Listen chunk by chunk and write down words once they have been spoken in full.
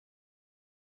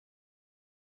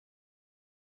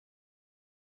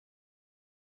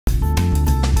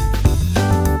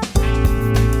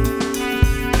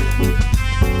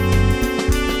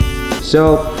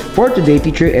So for today,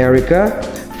 Teacher Erica,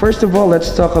 first of all,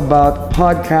 let's talk about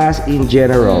podcasts in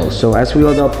general. So as we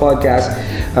all know, podcast,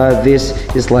 this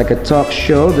is like a talk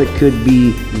show that could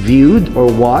be viewed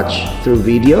or watched through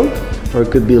video, or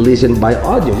it could be listened by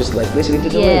audio, just like listening to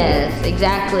the radio. Yes,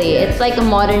 exactly. It's like a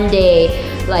modern day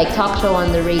like talk show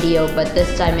on the radio, but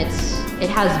this time it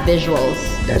has visuals.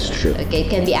 That's true. Okay, it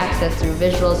can be accessed through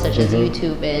visuals such as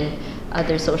YouTube and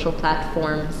other social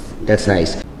platforms. That's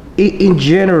nice. In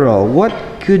general, what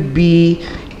could be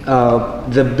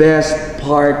the best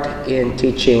part in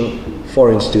teaching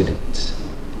foreign students?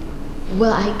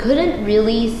 Well, I couldn't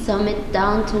really sum it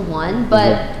down to one,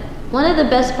 but one of the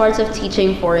best parts of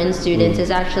teaching foreign students is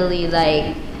actually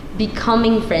like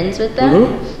becoming friends with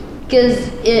them. Because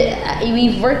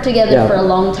we've worked together for a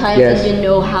long time, and you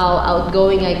know how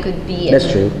outgoing I could be. That's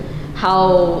and true.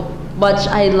 How much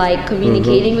I like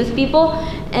communicating with people,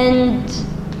 and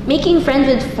making friends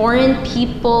with foreign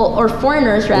people, or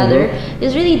foreigners rather,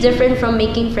 is really different from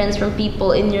making friends from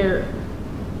people in your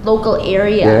local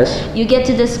area. Yes. You get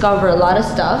to discover a lot of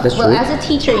stuff. That's well, true. as a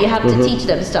teacher, you have to teach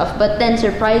them stuff, but then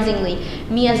surprisingly,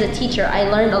 me as a teacher, I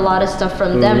learned a lot of stuff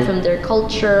from them, from their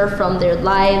culture, from their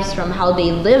lives, from how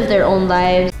they live their own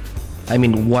lives. I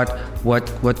mean, what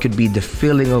could be the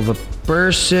feeling of a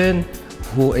person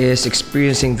who is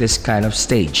experiencing this kind of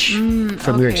stage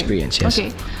from your experience? Yes.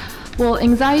 Okay. Well,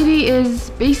 anxiety is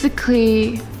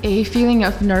basically a feeling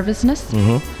of nervousness,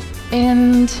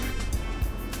 and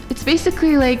it's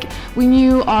basically like when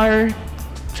you are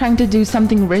trying to do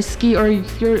something risky, or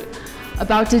you're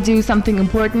about to do something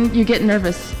important, you get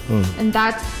nervous, and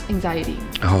that's anxiety.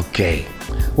 Okay.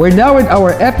 We're now in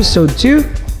our episode 2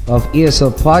 of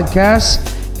ESL Podcast,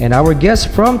 and our guest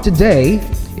from today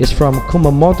is from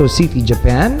Kumamoto City,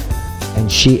 Japan,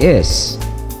 and she is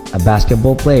a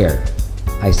basketball player.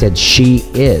 I said she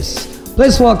is.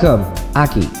 Please welcome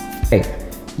Aki. Hey,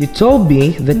 you told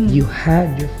me that you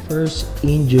had your first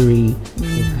injury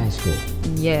in high school.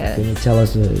 Yes. Can you tell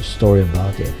us a story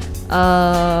about it?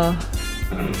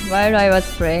 While I was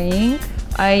playing,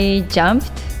 I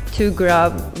jumped to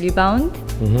grab rebound,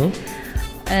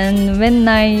 and when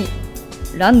I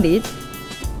landed,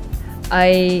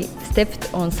 I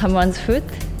stepped on someone's foot,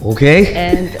 Okay.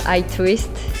 and I twist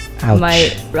Ouch.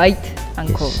 my right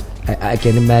ankle. Yes. I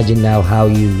can imagine now how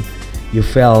you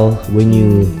fell when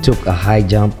you took a high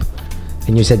jump,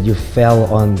 and you said you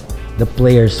fell on the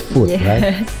player's foot, right?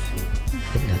 Yes.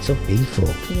 That's so painful.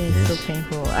 Yes, so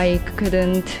painful. I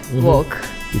couldn't walk.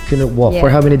 You couldn't walk for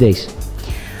how many days?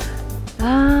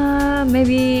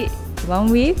 Maybe 1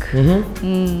 week.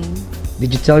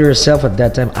 Did you tell yourself at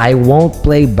that time, I won't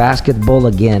play basketball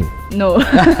again? No.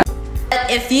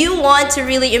 If you want to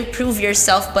really improve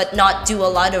yourself but not do a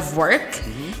lot of work,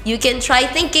 you can try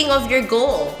thinking of your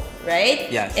goal, right?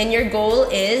 Yes. And your goal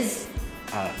is?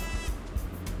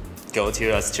 Go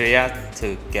to Australia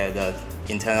to get the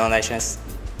internal license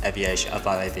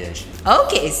about aviation.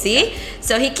 Okay, see?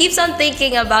 So he keeps on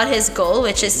thinking about his goal,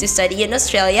 which is to study in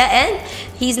Australia, and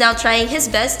he's now trying his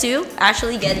best to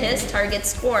actually get his target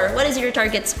score. What is your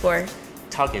target score?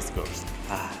 Target scores.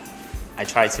 I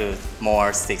try to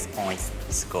more 6 points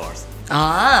scores.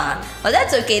 Well,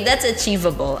 that's okay. That's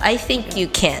achievable. I think you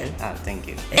can. Thank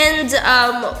you. And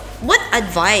what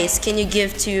advice can you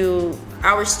give to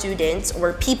our students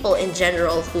or people in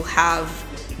general who have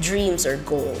dreams or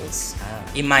goals?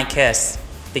 In my case,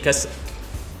 because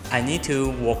I need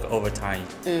to work overtime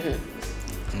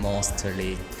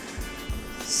mostly,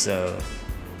 so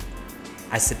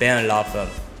I spend a lot of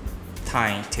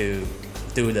time to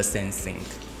do the same thing.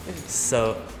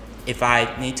 So if I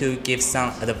need to give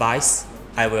some advice,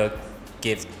 I will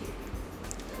give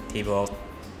people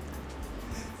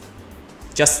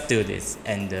just do this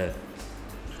and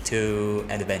to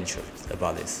adventure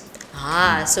about this.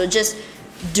 So just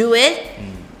do it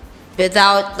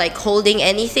without like holding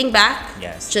anything back.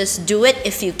 Yes. Just do it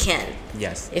if you can.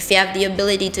 Yes. If you have the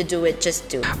ability to do it, just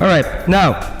do it. All right.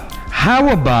 Now, how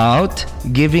about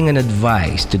giving an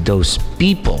advice to those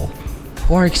people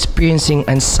who are experiencing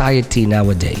anxiety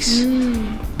nowadays?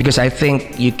 Because I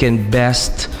think you can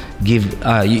best give,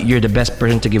 you're the best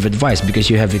person to give advice because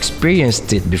you have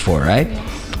experienced it before, right?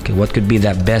 Okay, what could be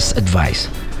that best advice?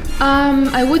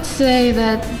 I would say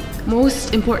that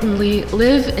most importantly,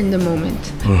 live in the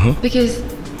moment. Because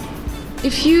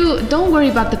if you don't worry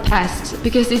about the past,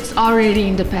 because it's already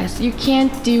in the past, you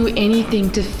can't do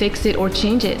anything to fix it or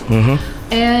change it.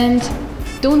 And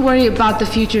don't worry about the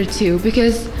future too,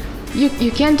 because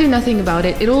you can't do nothing about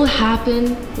it. It will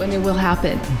happen when it will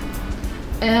happen.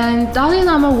 And Dalai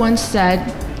Lama once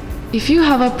said, if you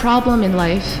have a problem in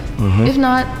life, if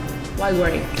not, why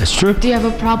worry? That's true. Do you have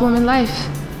a problem in life?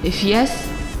 If yes,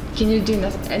 can you do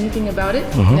anything about it?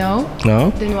 No?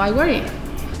 No? Then why worry?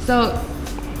 So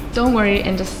don't worry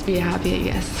and just be happy, I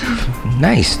guess.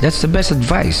 Nice. That's the best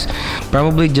advice.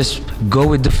 Probably just go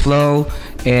with the flow,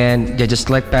 and yeah, just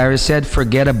like Paris said,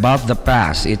 forget about the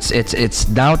past. It's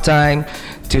now time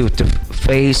to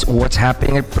face what's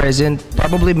happening at present.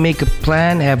 Probably make a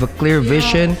plan, have a clear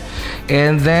vision,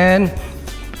 and then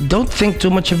don't think too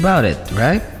much about it,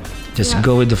 right? Just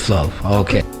go with the flow.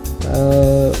 Okay.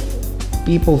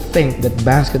 People think that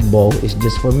basketball is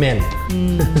just for men.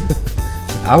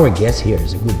 Our guest here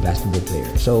is a good basketball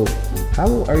player. So,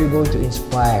 how are you going to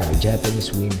inspire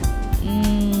Japanese women?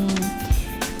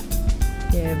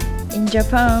 Yeah, in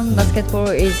Japan, basketball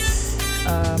is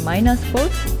a minor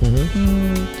sport,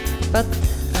 but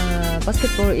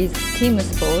basketball is team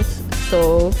sport,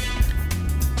 so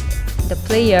the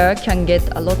player can get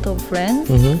a lot of friends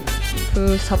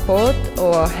who support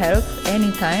or help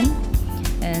anytime,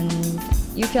 and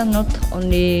you can not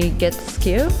only get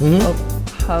skill of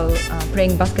how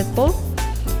playing basketball,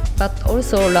 but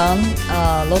also learn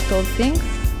a lot of things.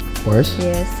 Of course.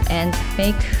 Yes, and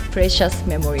make precious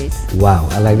memories. Wow,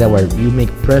 I like that word. You make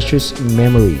precious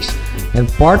memories, and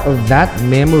part of that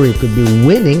memory could be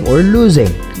winning or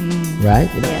losing, right?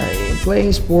 You know,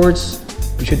 playing sports,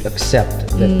 you should accept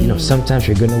that sometimes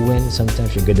you're gonna win,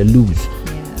 sometimes you're gonna lose.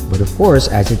 But of course,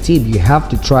 as a team, you have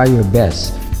to try your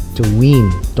best to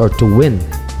win or to win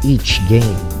each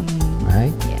game,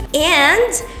 right?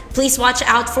 And please watch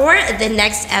out for the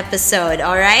next episode,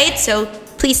 all right? So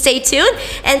please stay tuned.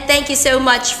 And thank you so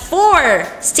much for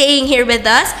staying here with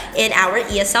us in our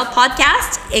ESL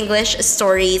podcast, English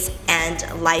Stories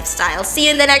and Lifestyle. See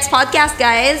you in the next podcast,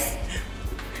 guys.